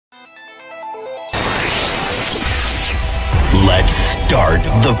start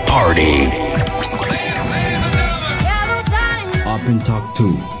the party. Up and talk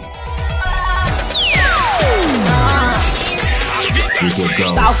to.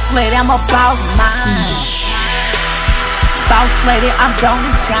 Boss lady, I'm about mine. Boss lady, I'm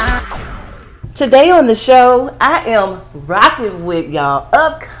gonna shine. Today on the show, I am rocking with y'all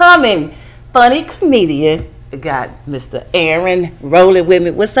upcoming funny comedian. I got Mr. Aaron rolling with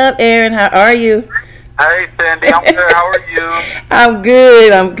me. What's up, Aaron? How are you? Hey, Sandy. I'm good. How are you?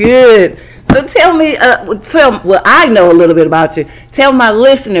 I'm good. So tell me, well, I know a little bit about you. Tell my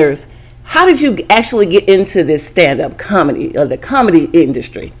listeners, how did you actually get into this stand-up comedy or the comedy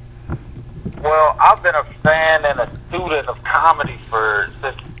industry? Well, I've been a fan and a student of comedy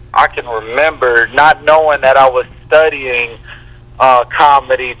since I can remember, not knowing that I was studying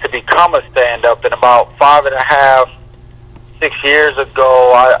comedy to become a stand-up. And about 5.5, 6 years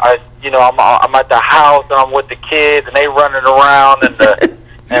ago, I'm at the house and I'm with the kids and they running around and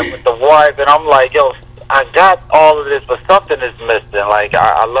with the wife, and I'm like, yo, I got all of this, but something is missing. Like,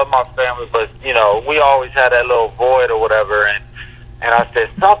 I love my family, but, we always had that little void or whatever, and I said,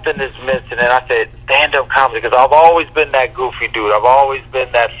 something is missing, and I said, stand-up comedy, because I've always been that goofy dude. I've always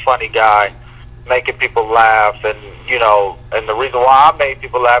been that funny guy, making people laugh, and, and the reason why I made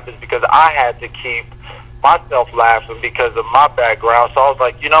people laugh is because I had to keep myself laughing because of my background, so I was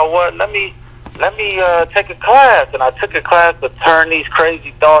like, you know what, let me take a class, and I took a class to turn these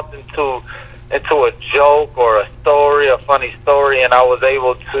crazy thoughts into a joke or a story, a funny story, and I was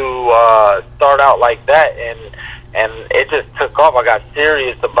able to start out like that, and it just took off. I got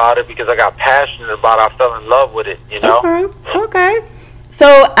serious about it because I got passionate about it. I fell in love with it, Okay.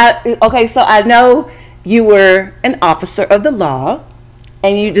 So I know you were an officer of the law,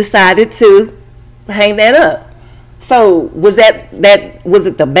 and you decided to hang that up. So was was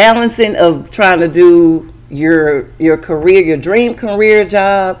it the balancing of trying to do your career, your dream career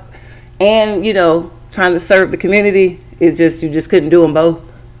job, and trying to serve the community? You just couldn't do them both?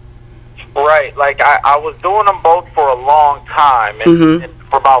 Right. Like I was doing them both for a long time, and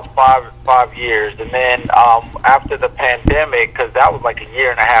for about five years, and then after the pandemic, because that was like a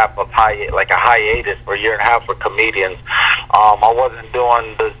year and a half of a hiatus for a year and a half for comedians. I wasn't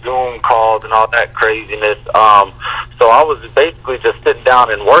doing the Zoom calls and all that craziness. So I was basically just sitting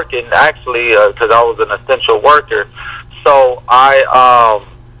down and working, actually, because I was an essential worker. So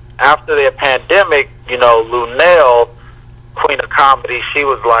after the pandemic, Lunel, Queen of Comedy, she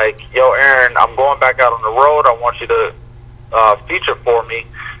was like, yo, Aaron, I'm going back out on the road. I want you to feature for me.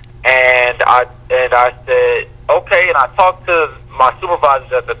 And I said, okay. And I talked to my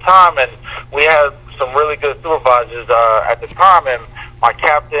supervisors at the time, and we had some really good supervisors at the time. And my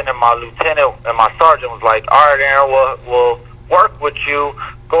captain and my lieutenant and my sergeant was like, all right, Aaron, we'll work with you.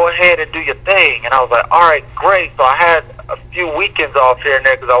 Go ahead and do your thing. And I was like, all right, great. So I had a few weekends off here and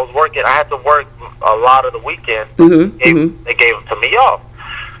there because I was working. I had to work a lot of the weekends. They gave them to me off.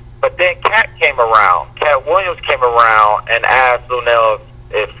 But then Cat Williams came around and asked Lunel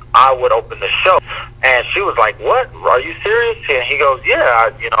if I would open the show. And she was like, what? Are you serious? And he goes,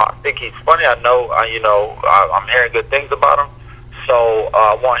 yeah, I think he's funny. I know, I'm hearing good things about him. So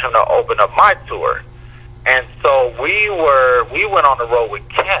I want him to open up my tour. And so we went on the road with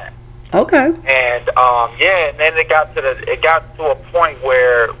Cat. Okay. And and then it got to a point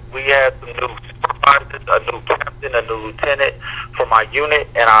where we had some new supervisors, a new captain, a new lieutenant for my unit,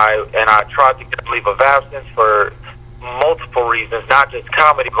 and I tried to get a leave of absence for multiple reasons, not just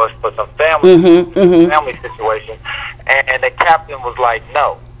comedy, but for some family situation. And the captain was like,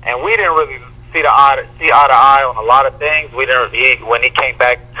 no. And we didn't really see eye to eye on a lot of things. When he came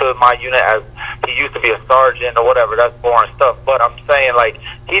back to my unit, as he used to be a sergeant or whatever, that's boring stuff. But I'm saying, like,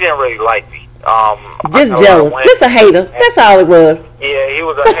 he didn't really like me. Just jealous. Just a hater. That's all it was. Yeah, he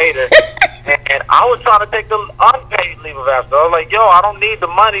was a hater. and I was trying to take the unpaid leave of absence. I was like, yo, I don't need the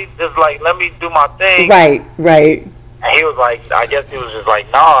money. Just, like, let me do my thing. Right. And he was like, I guess he was just like,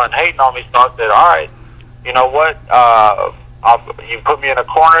 nah, and hating on me. So I said, all right, you know what? You put me in a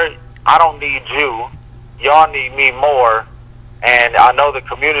corner. I don't need you. Y'all need me more. And I know the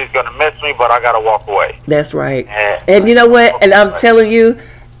community's going to miss me, but I got to walk away. That's right. And you know what? And I'm telling you,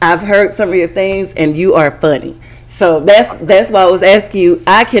 I've heard some of your things, and you are funny. So that's why I was asking you.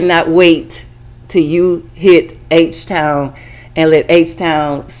 I cannot wait till you hit H-Town and let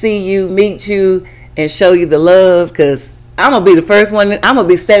H-Town see you, meet you, and show you the love, because I'm going to be the first one. I'm going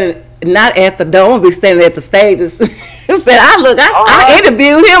to be standing not at the door. I'm going to be standing at the stage and said, I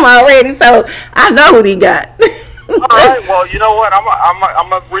interviewed him already, so I know what he got. All right, well, you know what? I'm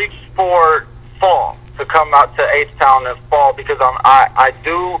going to reach for fall, to come out to H-Town in fall, because I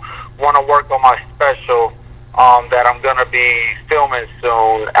do want to work on my special that I'm going to be filming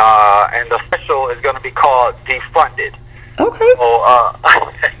soon, and the special is going to be called Defunded. Okay. So,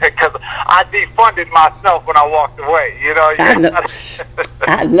 because I defunded myself when I walked away, you know. I know.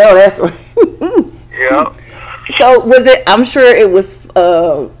 I know, that's right. Yeah. So was it? I'm sure it was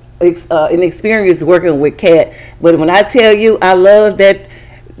an experience working with Kat. But when I tell you, I love that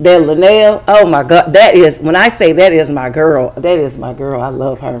Linnell. Oh my God, that is, when I say that is my girl. That is my girl. I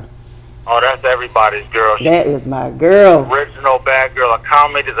love her. Oh, that's everybody's girl. That is my girl. Original bad girl, a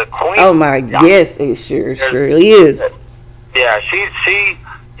comedy, the queen. Oh my, yes, it surely is. Yeah, she,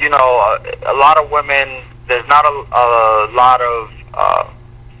 you know, a lot of women. There's not a lot of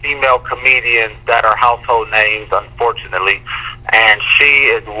female comedians that are household names, unfortunately, and she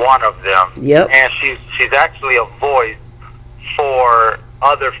is one of them. Yep. And she's actually a voice for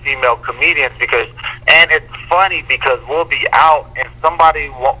other female comedians, because, and it's funny because we'll be out and somebody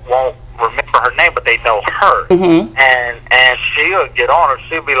won't remember her name, but they know her. Mm-hmm. And she'll get on her.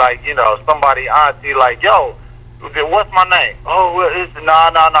 She'll be like, you know, somebody auntie like, yo, what's my name? Oh, well, it's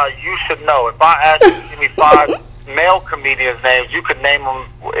no. You should know. If I ask you to give me 5 male comedians' names, you could name them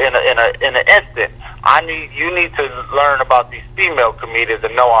in an instant. You need to learn about these female comedians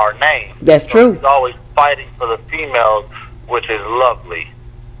and know our names. That's true. She's always fighting for the females, which is lovely.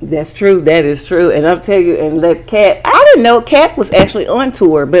 That's true. That is true. And I'll tell you, and that Cat, I didn't know Cat was actually on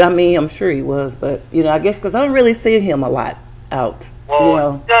tour, but I mean, I'm sure he was. But, you know, I guess because I don't really see him a lot out. Well, you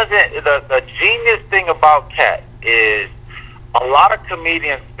know. The genius thing about Cat is a lot of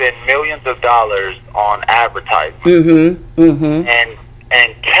comedians spend millions of dollars on advertising. Mm-hmm. Mm-hmm.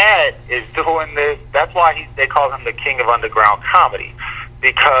 And Cat is doing this. That's why they call him the king of underground comedy,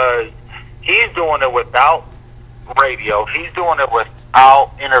 because he's doing it without radio. He's doing it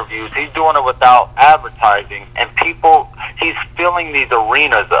without interviews. He's doing it without advertising. And he's filling these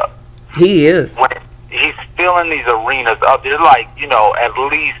arenas up. He is. He's filling these arenas up. There's like, you know, at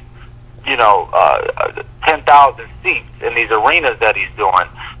least, you know, 10,000 seats in these arenas that he's doing.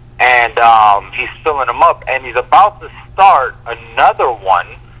 And he's filling them up. And he's about to start another one,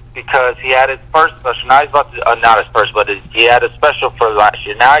 because he had his first special. Now he's about to, not his first, but he had a special for last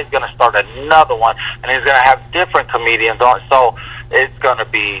year. Now he's going to start another one, and he's going to have different comedians on. So it's going to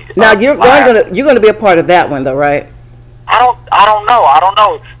be. Now you're going to be a part of that one, though, right? I don't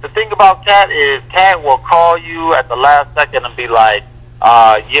know. The thing about Cat is Cat will call you at the last second and be like,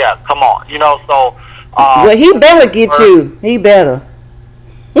 yeah, come on, you know. So. Well, he better get you. He better.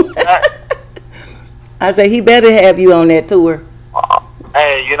 I say he better have you on that tour.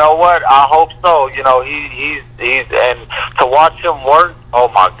 Hey, you know what? I hope so. You know, he's and to watch him work, oh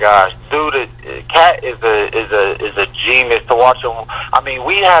my gosh, dude, Cat is a genius to watch him. I mean,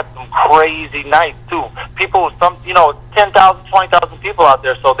 we had some crazy nights too. People, 10,000, 20,000 people out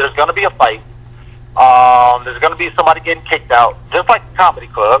there. So there's gonna be a fight. There's gonna be somebody getting kicked out, just like the comedy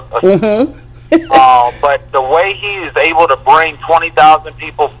club. Mm-hmm. But the way he is able to bring 20,000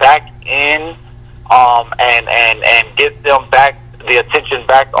 people back in, and get them back, the attention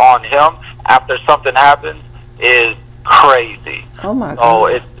back on him after something happens, is crazy. Oh my God! Oh,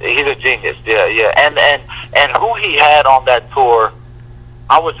 he's a genius. Yeah. And who he had on that tour,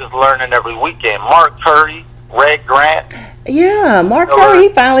 I was just learning every weekend. Mark Curry, Red Grant. Yeah, Mark Curry, he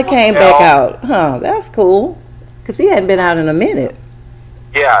finally came back out. Huh? That's cool, because he hadn't been out in a minute.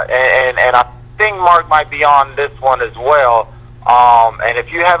 Yeah, and I think Mark might be on this one as well. And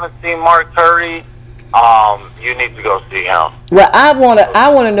if you haven't seen Mark Curry, you need to go see him. Well, I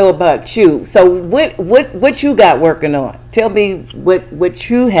wanna know about you. So what you got working on? Tell me what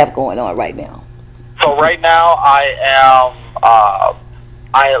you have going on right now. So right now I am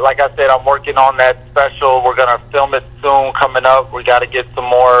like I said, I'm working on that special. We're gonna film it soon, coming up. We got to get some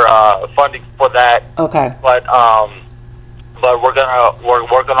more funding for that. Okay. But we're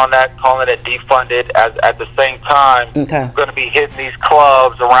working on that, calling it Defunded. At the same time, okay, we're going to be hitting these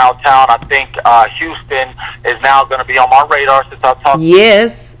clubs around town. I think Houston is now going to be on my radar since I talked.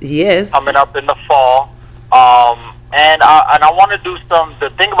 Yes. Coming up in the fall, and I want to do some. The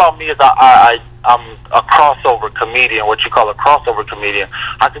thing about me is I'm a crossover comedian, what you call a crossover comedian.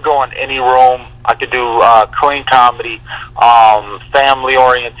 I could go in any room. I could do clean comedy, family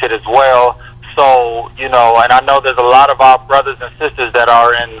oriented as well. So, you know, and I know there's a lot of our brothers and sisters that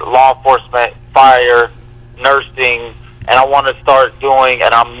are in law enforcement, fire, nursing, and I want to start doing,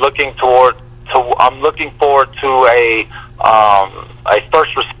 and I'm looking forward to a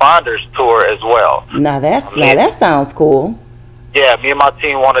first responders tour as well. Now that sounds cool. Yeah, me and my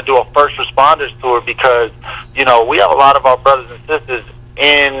team want to do a first responders tour because, you know, we have a lot of our brothers and sisters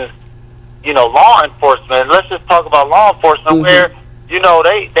in, you know, law enforcement. Let's just talk about law enforcement, mm-hmm, where you know,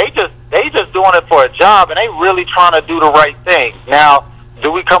 they just doing it for a job, and they really trying to do the right thing. Now,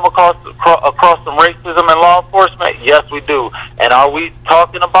 do we come across some racism in law enforcement? Yes, we do. And are we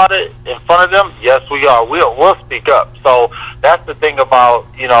talking about it in front of them? Yes, we are. We'll speak up. So that's the thing about,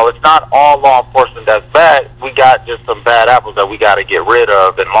 you know, it's not all law enforcement that's bad. We got just some bad apples that we got to get rid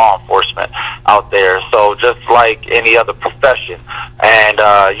of in law enforcement out there. So just like any other profession. And,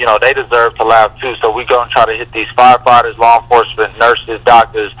 you know, they deserve to laugh too. So we're going to try to hit these firefighters, law enforcement, nurses,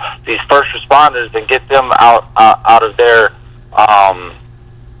 doctors, these first responders, and get them out of their,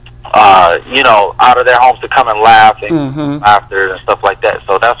 you know, out of their homes to come and laugh and laughter and stuff like that.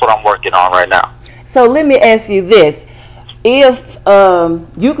 So that's what I'm working on right now. So let me ask you this. If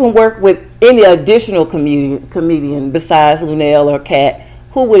you can work with any additional comedian besides Lunel or Kat,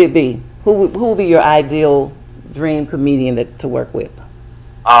 who would it be? Who would be your ideal dream comedian to work with?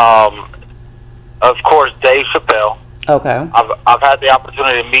 Of course, Dave Chappelle. Okay. I've had the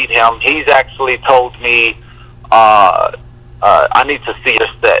opportunity to meet him. He's actually told me, I need to see your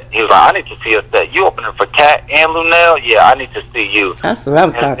set. He was like, I need to see your set. You opening for Kat and Lunel? Yeah, I need to see you. That's what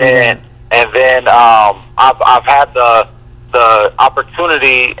I'm talking about. And then I've had the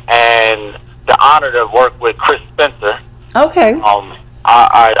opportunity and the honor to work with Chris Spencer. Okay.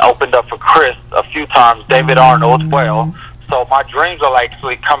 I opened up for Chris a few times, David Arnold as well. So my dreams are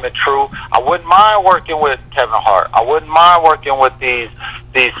actually coming true. I wouldn't mind working with Kevin Hart. I wouldn't mind working with these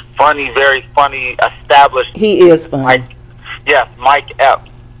funny, very funny, established. He is funny. Yes, Mike Epps.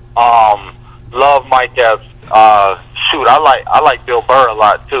 Love Mike Epps. Shoot, I like Bill Burr a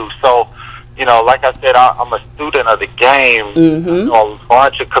lot too. So, you know, like I said, I'm a student of the game. You know, a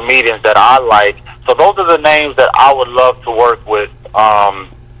bunch of comedians that I like. So those are the names that I would love to work with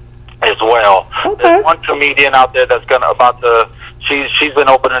as well. Okay. There's one comedian out there that's she's been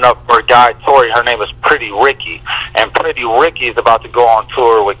opening up for Guy Tori. Her name is Pretty Ricky, and Pretty Ricky is about to go on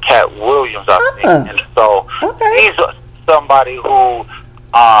tour with Cat Williams, I think. And so he's somebody who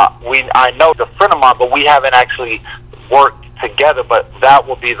I know is a friend of mine, but we haven't actually worked together. But that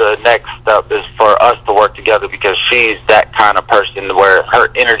will be the next step, is for us to work together, because she's that kind of person where her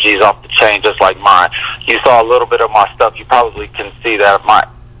energy is off the chain, just like mine. You saw a little bit of my stuff. You probably can see that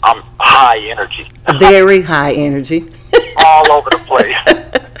I'm high energy. Very high energy. All over the place.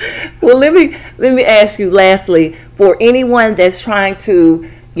 Well, let me ask you lastly, for anyone that's trying to,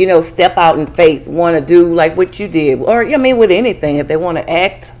 you know, step out in faith, want to do like what you did, or I mean with anything, if they want to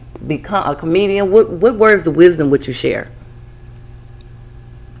act, become a comedian, what words of wisdom would you share?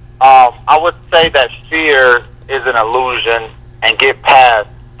 I would say that fear is an illusion, and get past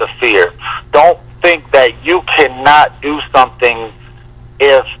the fear. Don't think that you cannot do something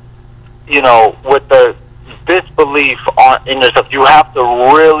if, you know, with the disbelief in yourself. You have to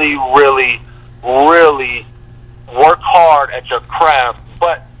really, really, really work hard at your craft,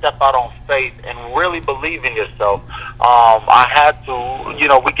 but step out on faith and really believe in yourself. I had to, you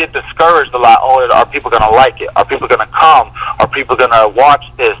know, we get discouraged a lot. Oh, are people going to like it? Are people going to come? Are people going to watch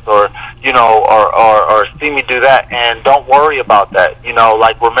this? Or, you know, or see me do that? And don't worry about that. You know,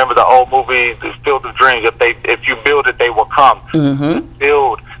 like, remember the old movie, The Field of Dreams. If you build it, they will come.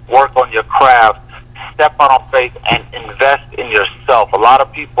 Build, work on your craft, step out on faith, and invest in yourself. A lot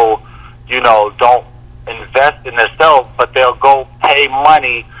of people, you know, don't invest in themselves, but they'll go pay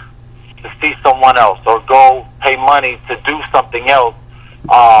money to see someone else, or go pay money to do something else,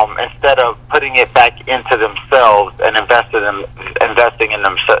 instead of putting it back into themselves and investing in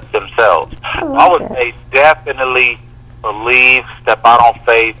themselves. I would say definitely believe, step out on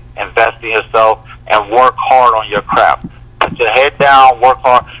faith, invest in yourself, and work hard on your craft. Put your head down, work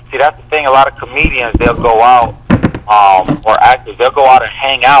hard. See, that's the thing. A lot of comedians, they'll go out, or actors, they'll go out and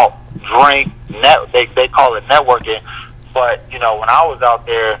hang out, drink, they call it networking. But, you know, when I was out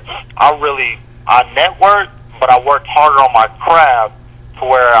there, I networked, but I worked harder on my craft, to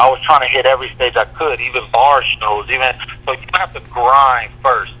where I was trying to hit every stage I could, even bar shows, so you have to grind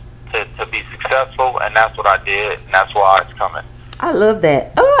first to be successful, and that's what I did, and that's why it's coming. I love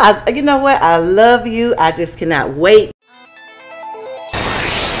that. Oh, you know what? I love you. I just cannot wait.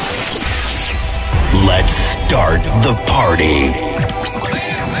 Let's start the party.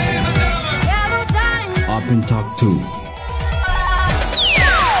 Up and Talk 2.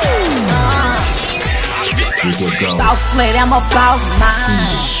 Boss lady, I'm about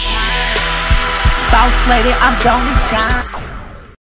mine. Boss lady, I'm gonna shine.